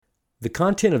The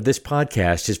content of this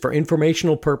podcast is for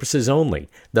informational purposes only.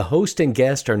 The host and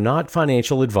guest are not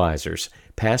financial advisors.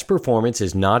 Past performance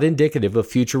is not indicative of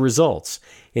future results.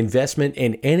 Investment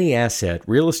in any asset,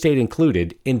 real estate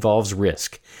included, involves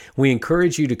risk. We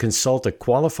encourage you to consult a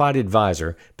qualified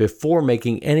advisor before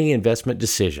making any investment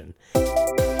decision.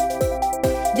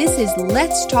 This is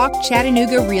Let's Talk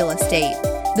Chattanooga Real Estate,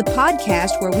 the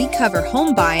podcast where we cover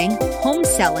home buying, home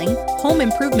selling, home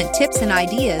improvement tips and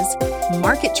ideas,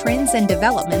 market trends and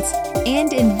developments,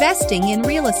 and investing in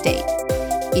real estate.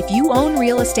 If you own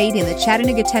real estate in the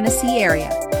Chattanooga, Tennessee area,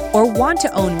 or want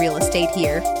to own real estate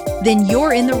here, then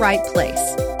you're in the right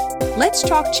place. Let's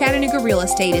Talk Chattanooga Real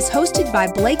Estate is hosted by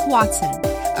Blake Watson,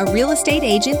 a real estate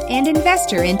agent and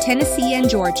investor in Tennessee and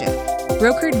Georgia,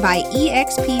 brokered by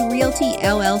eXp Realty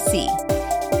LLC.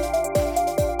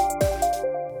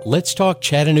 Let's Talk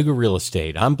Chattanooga Real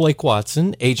Estate. I'm Blake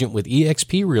Watson, agent with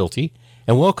eXp Realty,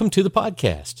 and welcome to the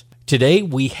podcast. Today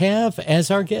we have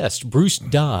as our guest Bruce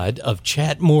Dodd of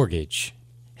Chat Mortgage.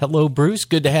 Hello, Bruce.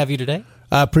 Good to have you today.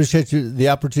 I appreciate the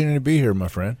opportunity to be here, my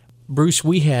friend. Bruce,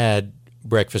 we had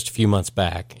breakfast a few months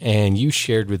back, and you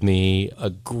shared with me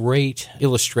a great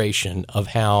illustration of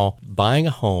how buying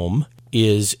a home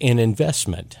is an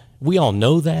investment. We all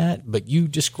know that, but you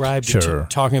described Sure. it,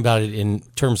 talking about it in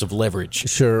terms of leverage.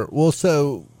 Sure. Well,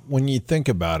 so when you think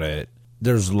about it,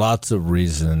 there's lots of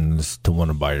reasons to want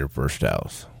to buy your first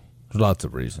house. There's lots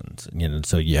of reasons.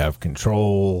 So you have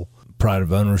control, pride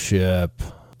of ownership,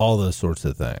 all those sorts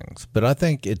of things. But I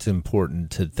think it's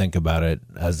important to think about it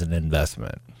as an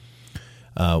investment.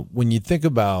 When you think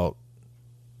about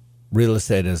real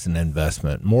estate as an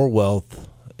investment, more wealth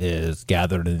is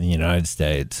gathered in the United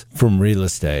States from real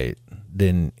estate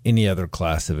than any other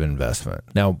class of investment.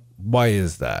 Now, why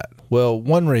is that? Well,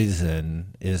 one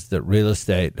reason is that real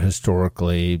estate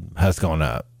historically has gone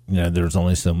up. There's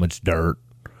only so much dirt.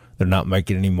 They're not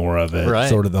making any more of it. Right.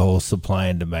 Sort of the whole supply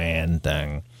and demand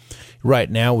thing.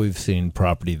 Right now, we've seen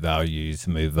property values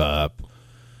move up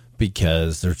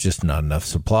because there's just not enough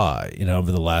supply.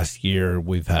 Over the last year,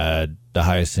 we've had the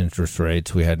highest interest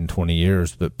rates we had in 20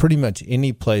 years, but pretty much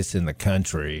any place in the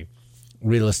country,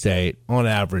 real estate on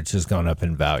average has gone up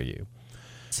in value.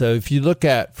 So if you look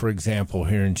at, for example,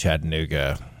 here in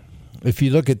Chattanooga, if you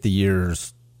look at the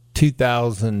years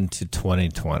 2000 to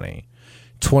 2020,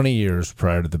 20 years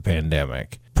prior to the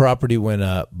pandemic, property went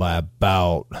up by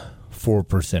about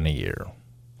 4% a year,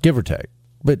 give or take,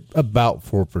 but about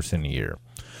 4% a year.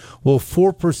 Well,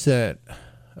 4%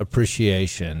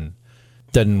 appreciation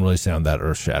doesn't really sound that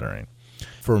earth-shattering.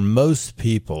 For most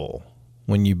people,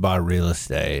 when you buy real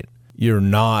estate, you're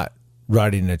not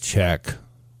writing a check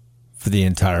for the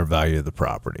entire value of the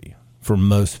property. For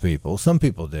most people. Some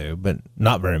people do, but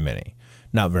not very many.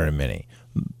 Not very many.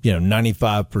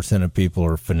 95% of people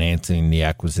are financing the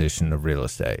acquisition of real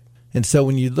estate. And so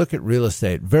when you look at real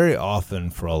estate, very often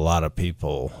for a lot of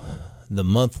people, the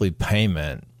monthly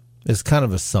payment is kind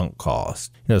of a sunk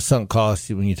cost. Sunk cost,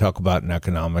 when you talk about in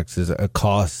economics, is a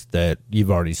cost that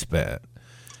you've already spent.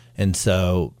 And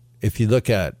so if you look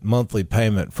at monthly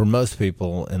payment for most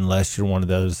people, unless you're one of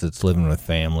those that's living with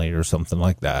family or something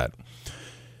like that,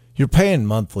 you're paying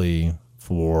monthly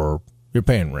you're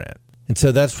paying rent. And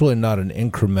so that's really not an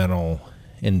incremental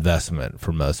investment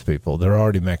for most people. They're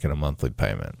already making a monthly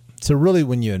payment. So really,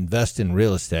 when you invest in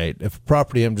real estate, if a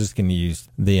property, I'm just going to use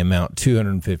the amount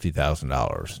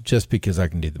 $250,000 just because I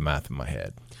can do the math in my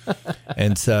head.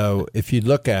 And so if you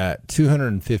look at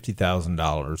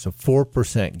 $250,000, a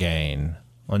 4% gain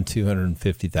on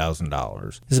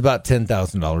 $250,000 is about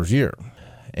 $10,000 a year.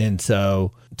 And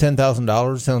so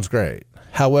 $10,000 sounds great.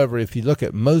 However, if you look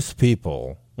at most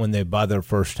people, when they buy their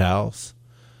first house,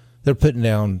 they're putting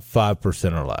down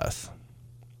 5% or less.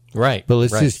 Right. But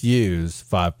let's just use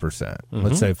 5%. Mm-hmm.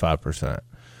 Let's say 5%.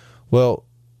 Well,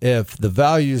 if the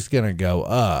value is going to go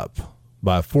up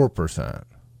by 4%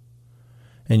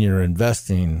 and you're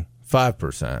investing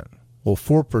 5%, well,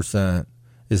 4%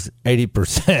 is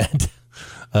 80%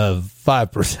 of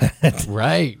 5%.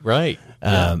 Right.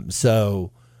 Yeah.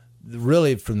 So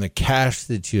really from the cash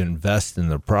that you invest in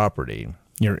the property,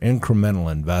 your incremental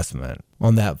investment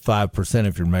on that 5%,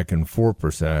 if you're making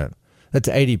 4%, that's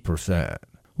 80%.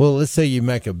 Well, let's say you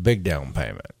make a big down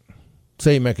payment.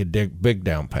 Say you make a big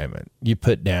down payment. You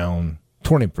put down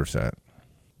 20%.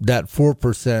 That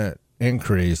 4%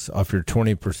 increase off your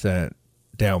 20%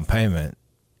 down payment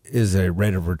is a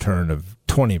rate of return of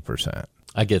 20%.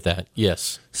 I get that.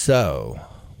 Yes. So,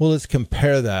 well, let's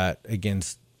compare that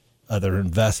against other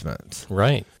investments.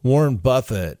 Right. Warren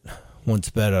Buffett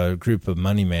once bet a group of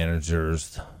money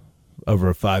managers over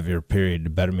a 5-year period to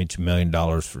bet them each $1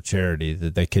 million for charity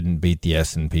that they couldn't beat the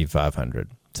S&P 500.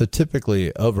 So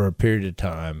typically over a period of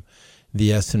time,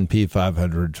 the S&P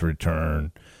 500's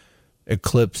return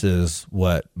eclipses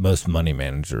what most money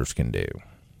managers can do.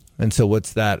 And so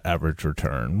what's that average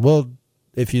return? Well,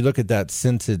 if you look at that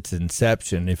since its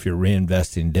inception, if you're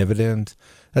reinvesting dividends,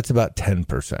 that's about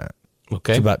 10%.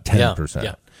 Okay. It's about 10%.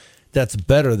 Yeah. That's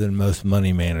better than most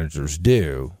money managers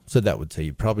do. So that would say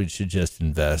you probably should just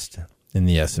invest in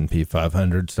the S&P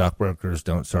 500. Stockbrokers,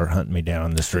 don't start hunting me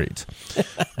down in the streets.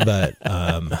 But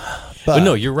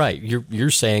no, you're right.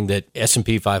 You're saying that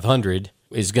S&P 500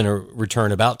 is going to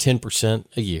return about 10%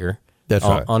 a year. That's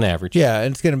right. On average. Yeah,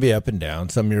 and it's going to be up and down.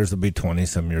 Some years will be 20,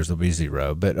 some years will be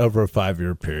 0. But over a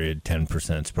 5-year period,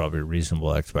 10% is probably a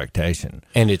reasonable expectation.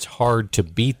 And it's hard to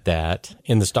beat that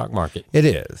in the stock market. It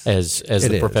is. As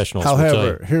the professionals will However, tell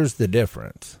you. Here's the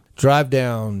difference. Drive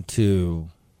down to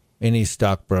any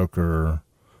stockbroker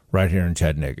right here in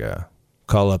Chattanooga.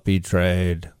 Call up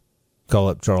E-Trade, call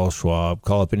up Charles Schwab,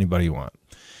 call up anybody you want,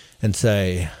 and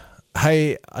say,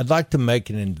 hey, I'd like to make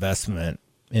an investment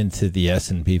into the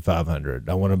S&P 500.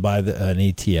 I want to buy an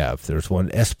ETF. There's one,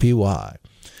 SPY.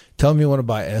 Tell them you want to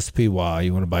buy SPY.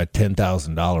 You want to buy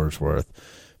 $10,000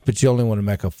 worth, but you only want to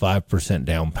make a 5%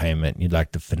 down payment. You'd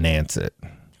like to finance it.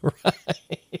 Right.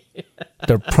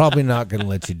 They're probably not going to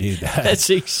let you do that. That's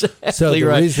exactly so the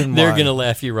right. Reason They're why, going to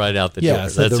laugh you right out the door.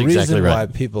 So That's the exactly reason right. why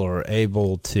people are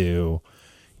able to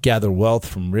gather wealth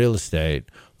from real estate,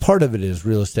 part of it is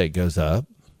real estate goes up.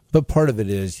 But part of it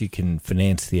is you can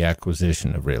finance the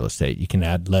acquisition of real estate. You can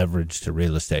add leverage to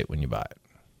real estate when you buy it.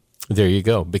 There you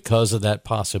go. Because of that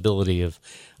possibility of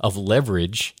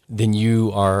leverage, then you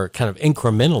are kind of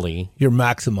incrementally You're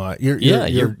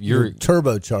you're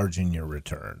turbocharging your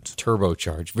returns.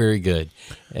 Turbocharge. Very good.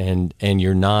 And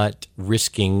you're not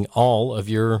risking all of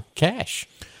your cash.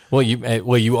 Well,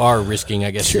 you are risking,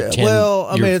 I guess, your 10. Well,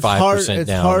 I mean, it's 5% hard. It's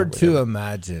down hard to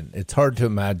imagine. It's hard to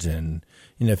imagine.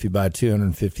 You know, if you buy a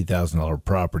 $250,000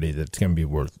 property that's going to be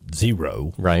worth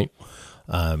 0, right?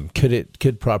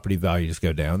 Could property values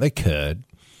go down? They could.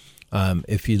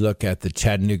 If you look at the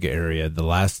Chattanooga area, the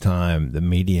last time the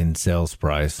median sales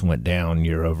price went down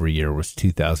year over year was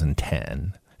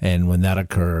 2010, and when that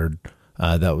occurred,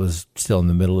 that was still in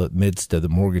the midst of the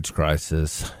mortgage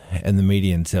crisis, and the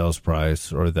median sales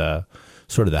price, or the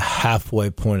sort of the halfway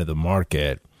point of the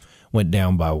market, went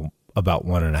down by about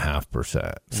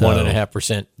 1.5%.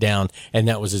 1.5% down, and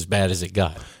that was as bad as it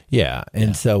got. Yeah,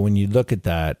 and so when you look at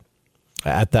that,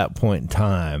 at that point in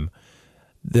time,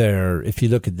 if you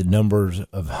look at the numbers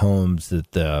of homes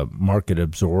that the market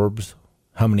absorbs,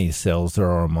 how many sales there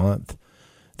are a month,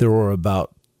 there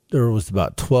was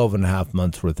about 12 and a half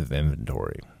months worth of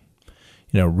inventory.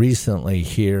 You know, recently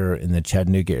here in the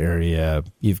Chattanooga area,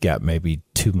 you've got maybe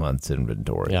 2 months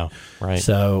inventory. Yeah, right.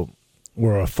 So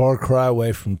we're a far cry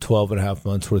away from 12 and a half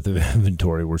months worth of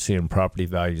inventory. We're seeing property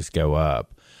values go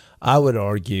up. I would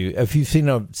argue, if you've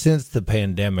seen since the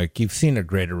pandemic, you've seen a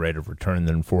greater rate of return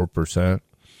than 4%.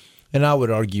 And I would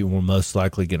argue we're most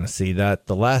likely going to see that.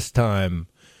 The last time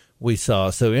we saw,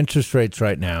 so interest rates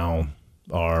right now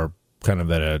are kind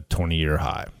of at a 20-year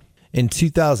high. In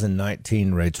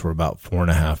 2019, rates were about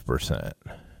 4.5%.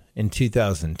 In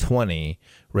 2020,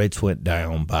 rates went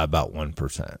down by about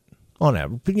 1%. On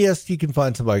average. But yes, you can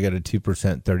find somebody got a 2%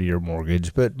 30-year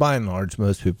mortgage, but by and large,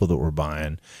 most people that were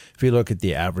buying, if you look at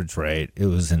the average rate, it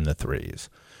was in the 3s.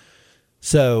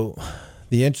 So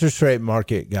the interest rate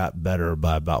market got better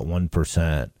by about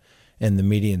 1%, and the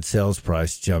median sales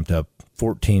price jumped up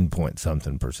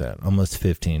 14-point-something%, almost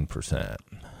 15%.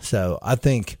 So I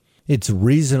think it's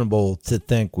reasonable to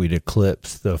think we'd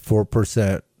eclipse the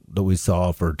 4% that we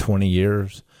saw for 20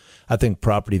 years. I think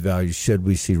property values, should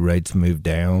we see rates move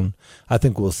down, I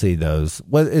think we'll see those.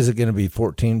 What is it going to be,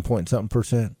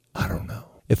 14-point-something%? I don't know.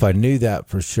 If I knew that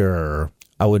for sure,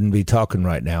 I wouldn't be talking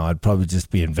right now. I'd probably just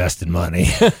be investing money.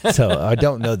 So I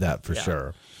don't know that for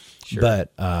sure.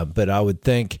 But I would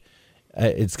think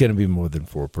it's going to be more than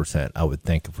 4%, I would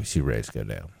think, if we see rates go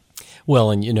down.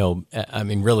 Well, and, you know, I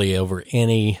mean, really over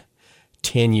any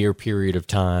 10-year period of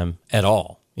time at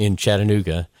all in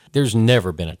Chattanooga, there's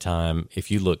never been a time,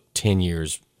 if you look 10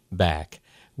 years back,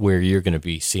 where you're going to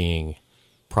be seeing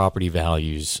property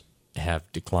values have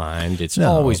declined. It's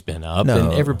always been up,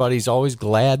 and everybody's always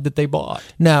glad that they bought.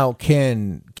 Now,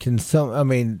 can some, I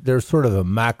mean, there's sort of a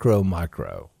macro.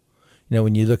 You know,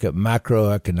 when you look at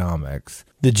macroeconomics,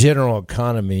 the general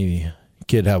economy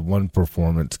could have one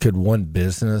performance. Could one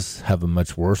business have a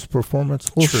much worse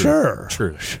performance? Well,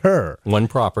 sure. One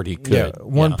property could. Yeah,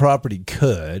 one property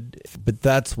could, but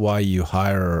that's why you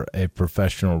hire a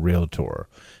professional realtor.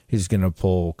 He's going to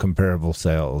pull comparable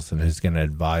sales and who's going to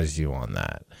advise you on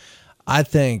that. I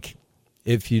think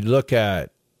if you look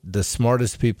at the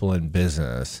smartest people in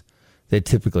business, they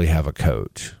typically have a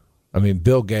coach. I mean,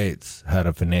 Bill Gates had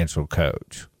a financial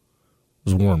coach. It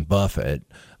was Warren Buffett,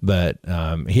 but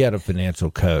he had a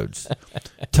financial coach.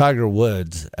 Tiger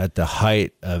Woods, at the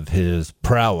height of his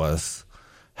prowess,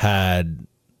 had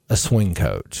a swing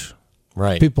coach.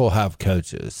 Right. People have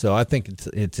coaches. So I think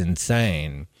it's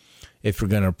insane if you're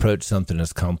going to approach something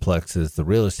as complex as the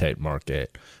real estate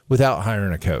market without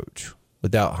hiring a coach,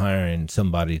 without hiring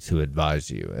somebody to advise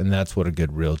you. And that's what a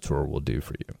good realtor will do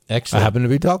for you. Excellent. I happen to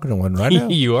be talking to one right now.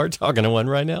 You are talking to one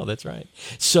right now. That's right.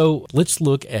 So let's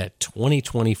look at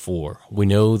 2024. We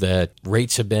know that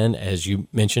rates have been, as you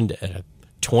mentioned, at a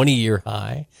 20-year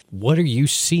high. What are you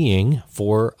seeing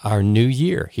for our new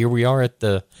year? Here we are at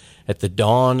the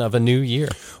dawn of a new year.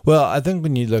 Well, I think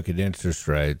when you look at interest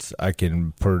rates, I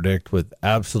can predict with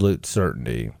absolute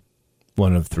certainty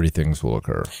one of three things will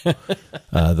occur.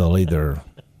 They'll either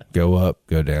go up,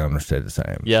 go down, or stay the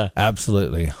same. Yeah.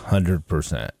 Absolutely,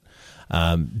 100%.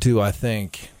 Do I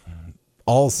think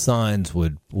all signs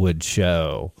would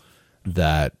show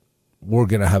that we're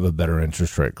going to have a better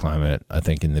interest rate climate, I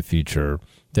think, in the future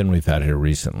than we've had here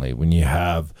recently. When you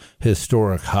have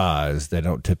historic highs, they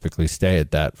don't typically stay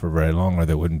at that for very long, or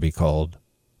they wouldn't be called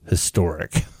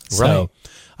historic. Right. So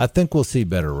I think we'll see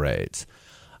better rates.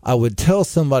 I would tell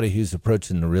somebody who's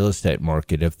approaching the real estate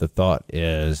market, if the thought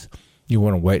is you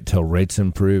want to wait till rates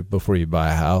improve before you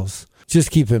buy a house,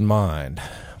 just keep in mind,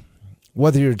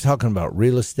 whether you're talking about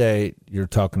real estate, you're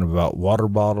talking about water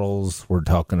bottles, we're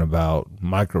talking about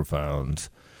microphones,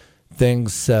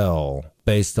 things sell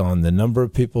based on the number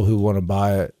of people who want to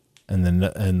buy it and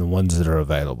the ones that are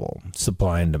available,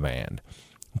 supply and demand.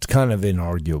 It's kind of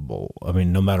inarguable. I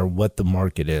mean, no matter what the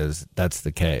market is, that's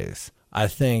the case. I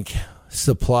think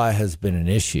supply has been an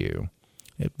issue,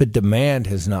 but demand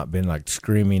has not been like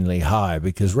screamingly high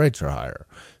because rates are higher.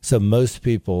 So most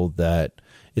people that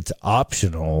it's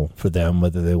optional for them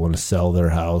whether they want to sell their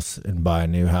house and buy a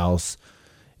new house.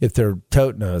 If they're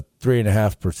toting a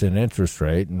 3.5% interest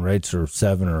rate and rates are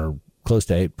 7 or close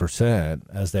to 8%,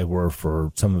 as they were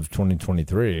for some of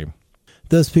 2023,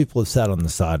 those people have sat on the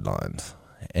sidelines.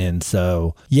 And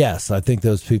so, yes, I think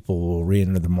those people will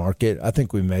re-enter the market. I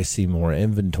think we may see more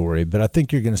inventory, but I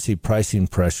think you're going to see pricing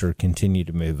pressure continue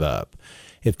to move up.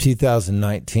 If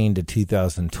 2019 to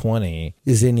 2020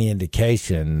 is any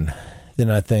indication,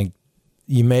 then I think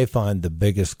you may find the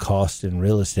biggest cost in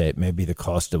real estate may be the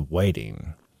cost of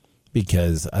waiting,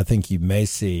 because I think you may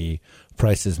see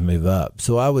prices move up.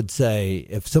 So I would say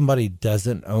if somebody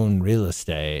doesn't own real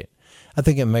estate, I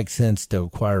think it makes sense to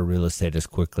acquire real estate as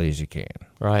quickly as you can.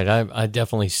 Right. I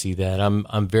definitely see that.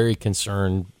 I'm very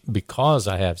concerned because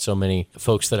I have so many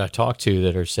folks that I talk to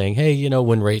that are saying, hey, you know,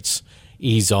 when rates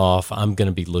ease off, I'm going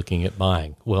to be looking at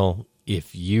buying. Well,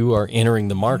 if you are entering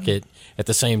the market at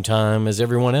the same time as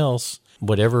everyone else,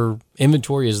 whatever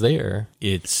inventory is there,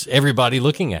 it's everybody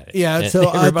looking at it. Yeah, so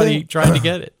everybody trying to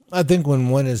get it. I think when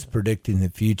one is predicting the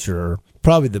future,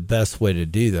 probably the best way to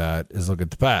do that is look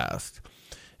at the past.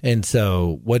 And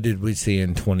so what did we see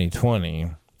in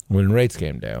 2020 when rates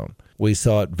came down? We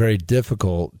saw it very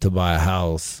difficult to buy a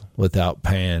house without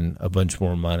paying a bunch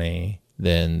more money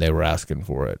than they were asking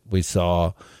for it. We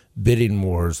saw bidding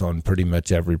wars on pretty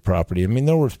much every property. I mean,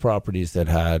 there was properties that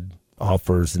had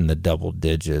offers in the double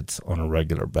digits on a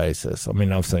regular basis. I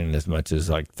mean, I've seen as much as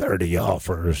like 30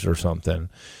 offers or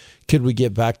something. Could we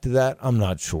get back to that? I'm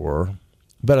not sure,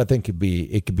 but I think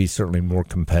it could be certainly more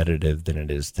competitive than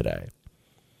it is today.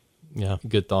 Yeah,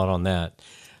 good thought on that.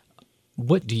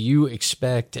 What do you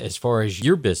expect as far as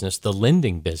your business, the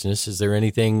lending business? Is there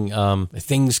anything,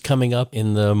 things coming up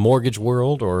in the mortgage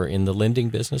world or in the lending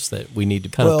business that we need to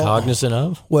kind of cognizant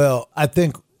of? Well, I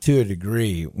think to a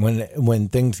degree, when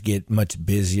things get much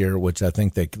busier, which I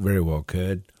think they very well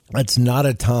could, it's not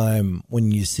a time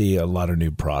when you see a lot of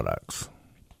new products.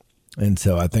 And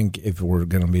so I think if we're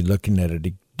going to be looking at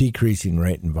a decreasing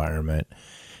rate environment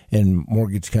and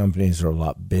mortgage companies are a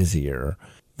lot busier,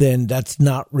 then that's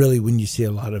not really when you see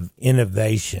a lot of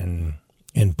innovation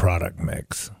in product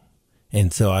mix.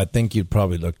 And so I think you'd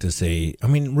probably look to see, I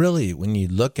mean, really, when you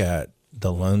look at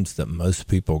the loans that most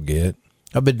people get,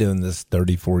 I've been doing this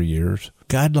 34 years.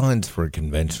 Guidelines for a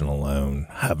conventional loan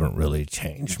haven't really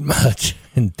changed much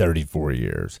in 34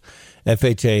 years.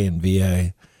 FHA and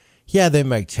VA, yeah, they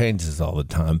make changes all the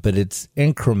time, but it's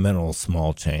incremental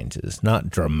small changes, not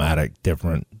dramatic,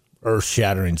 different,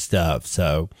 earth-shattering stuff.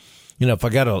 So, you know,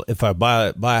 if I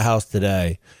buy a house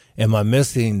today, am I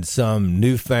missing some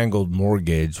newfangled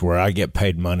mortgage where I get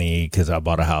paid money because I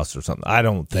bought a house or something? I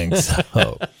don't think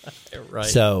so. Right.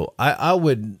 So I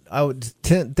would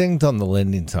things on the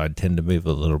lending side tend to move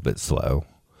a little bit slow.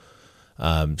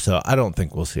 So I don't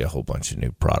think we'll see a whole bunch of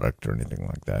new product or anything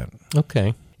like that.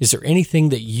 Okay. Is there anything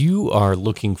that you are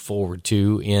looking forward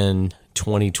to in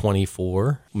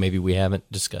 2024? Maybe we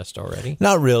haven't discussed already.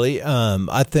 Not really.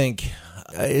 I think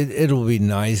it'll be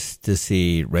nice to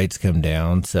see rates come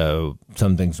down, so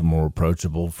some things are more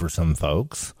approachable for some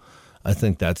folks. I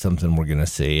think that's something we're going to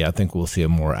see. I think we'll see a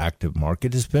more active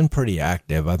market. It's been pretty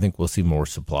active. I think we'll see more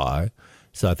supply.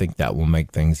 So I think that will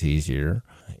make things easier.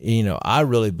 You know, I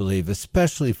really believe,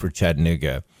 especially for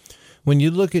Chattanooga, when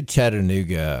you look at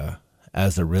Chattanooga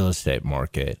as a real estate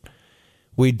market,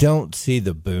 we don't see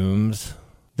the booms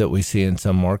that we see in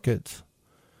some markets.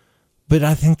 But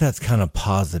I think that's kind of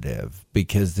positive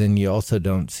because then you also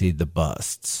don't see the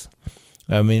busts.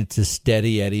 I mean, it's a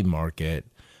steady Eddie market.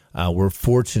 We're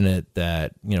fortunate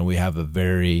that, you know, we have a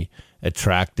very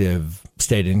attractive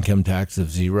state income tax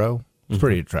of 0. It's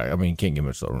pretty attractive. I mean, you can't get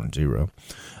much lower than 0.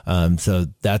 So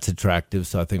that's attractive.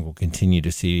 So I think we'll continue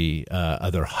to see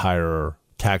other higher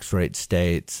tax rate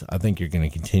states. I think you're going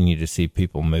to continue to see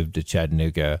people move to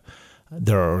Chattanooga.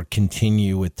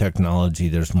 Continue with technology.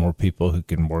 There's more people who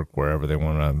can work wherever they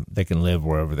want to. They can live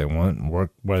wherever they want and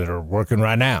work where they're working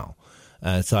right now.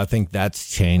 So I think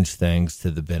that's changed things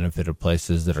to the benefit of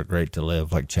places that are great to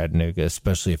live, like Chattanooga,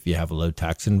 especially if you have a low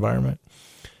tax environment.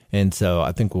 And so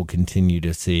I think we'll continue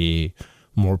to see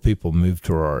more people move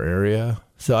to our area.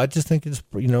 So I just think it's,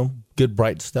 you know, good,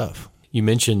 bright stuff. You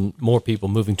mentioned more people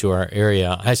moving to our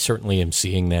area. I certainly am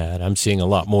seeing that. I'm seeing a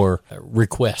lot more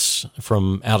requests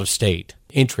from out of state,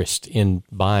 interest in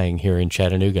buying here in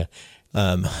Chattanooga.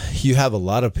 You have a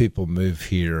lot of people move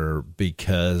here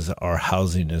because our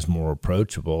housing is more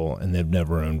approachable and they've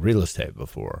never owned real estate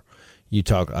before.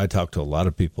 I talk to a lot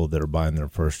of people that are buying their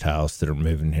first house that are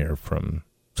moving here from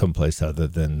someplace other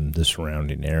than the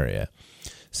surrounding area.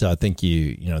 So I think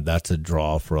you know, that's a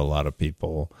draw for a lot of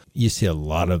people. You see a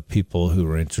lot of people who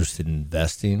are interested in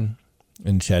investing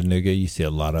in Chattanooga. You see a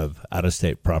lot of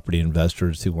out-of-state property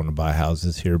investors who want to buy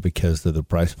houses here because of the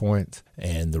price points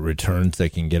and the returns they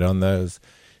can get on those.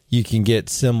 You can get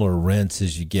similar rents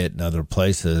as you get in other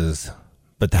places,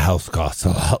 but the house costs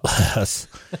a lot less.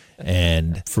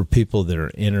 And for people that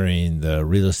are entering the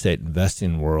real estate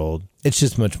investing world, it's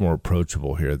just much more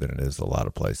approachable here than it is a lot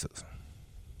of places.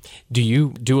 Do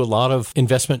you do a lot of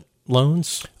investment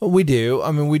loans? Well, we do.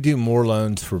 I mean, we do more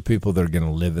loans for people that are going to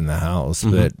live in the house.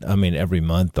 But, I mean, every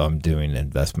month I'm doing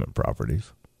investment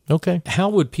properties. Okay. How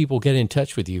would people get in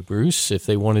touch with you, Bruce, if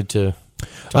they wanted to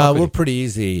talk with We're you? pretty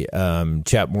easy.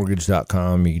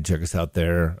 Chatmortgage.com. You can check us out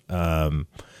there.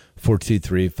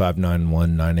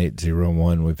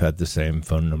 423-591-9801. We've had the same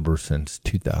phone number since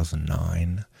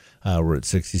 2009. We're at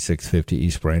 6650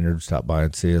 East Brainerd. Stop by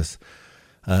and see us.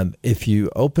 If you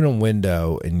open a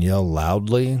window and yell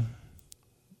loudly,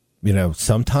 you know,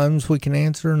 sometimes we can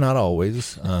answer, not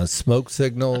always. Smoke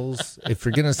signals. If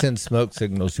you're going to send smoke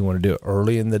signals, you want to do it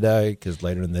early in the day because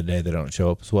later in the day they don't show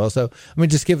up as well. So, I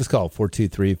mean, just give us a call,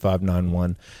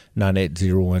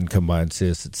 423-591-9801. Come by and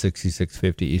see us at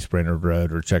 6650 East Brainerd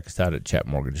Road or check us out at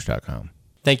chatmortgage.com.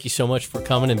 Thank you so much for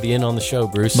coming and being on the show,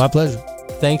 Bruce. My pleasure.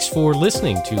 Thanks for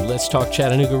listening to Let's Talk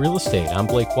Chattanooga Real Estate. I'm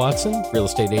Blake Watson, real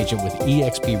estate agent with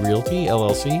eXp Realty,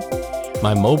 LLC.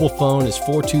 My mobile phone is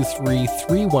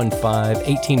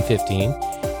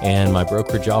 423-315-1815, and my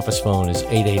brokerage office phone is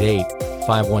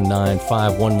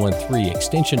 888-519-5113,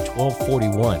 extension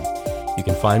 1241. You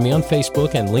can find me on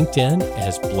Facebook and LinkedIn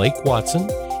as Blake Watson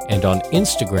and on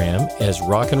Instagram as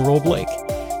Rock and Roll Blake.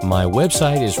 My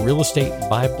website is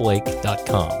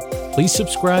realestatebyblake.com. Please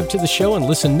subscribe to the show and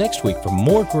listen next week for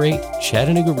more great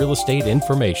Chattanooga real estate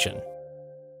information.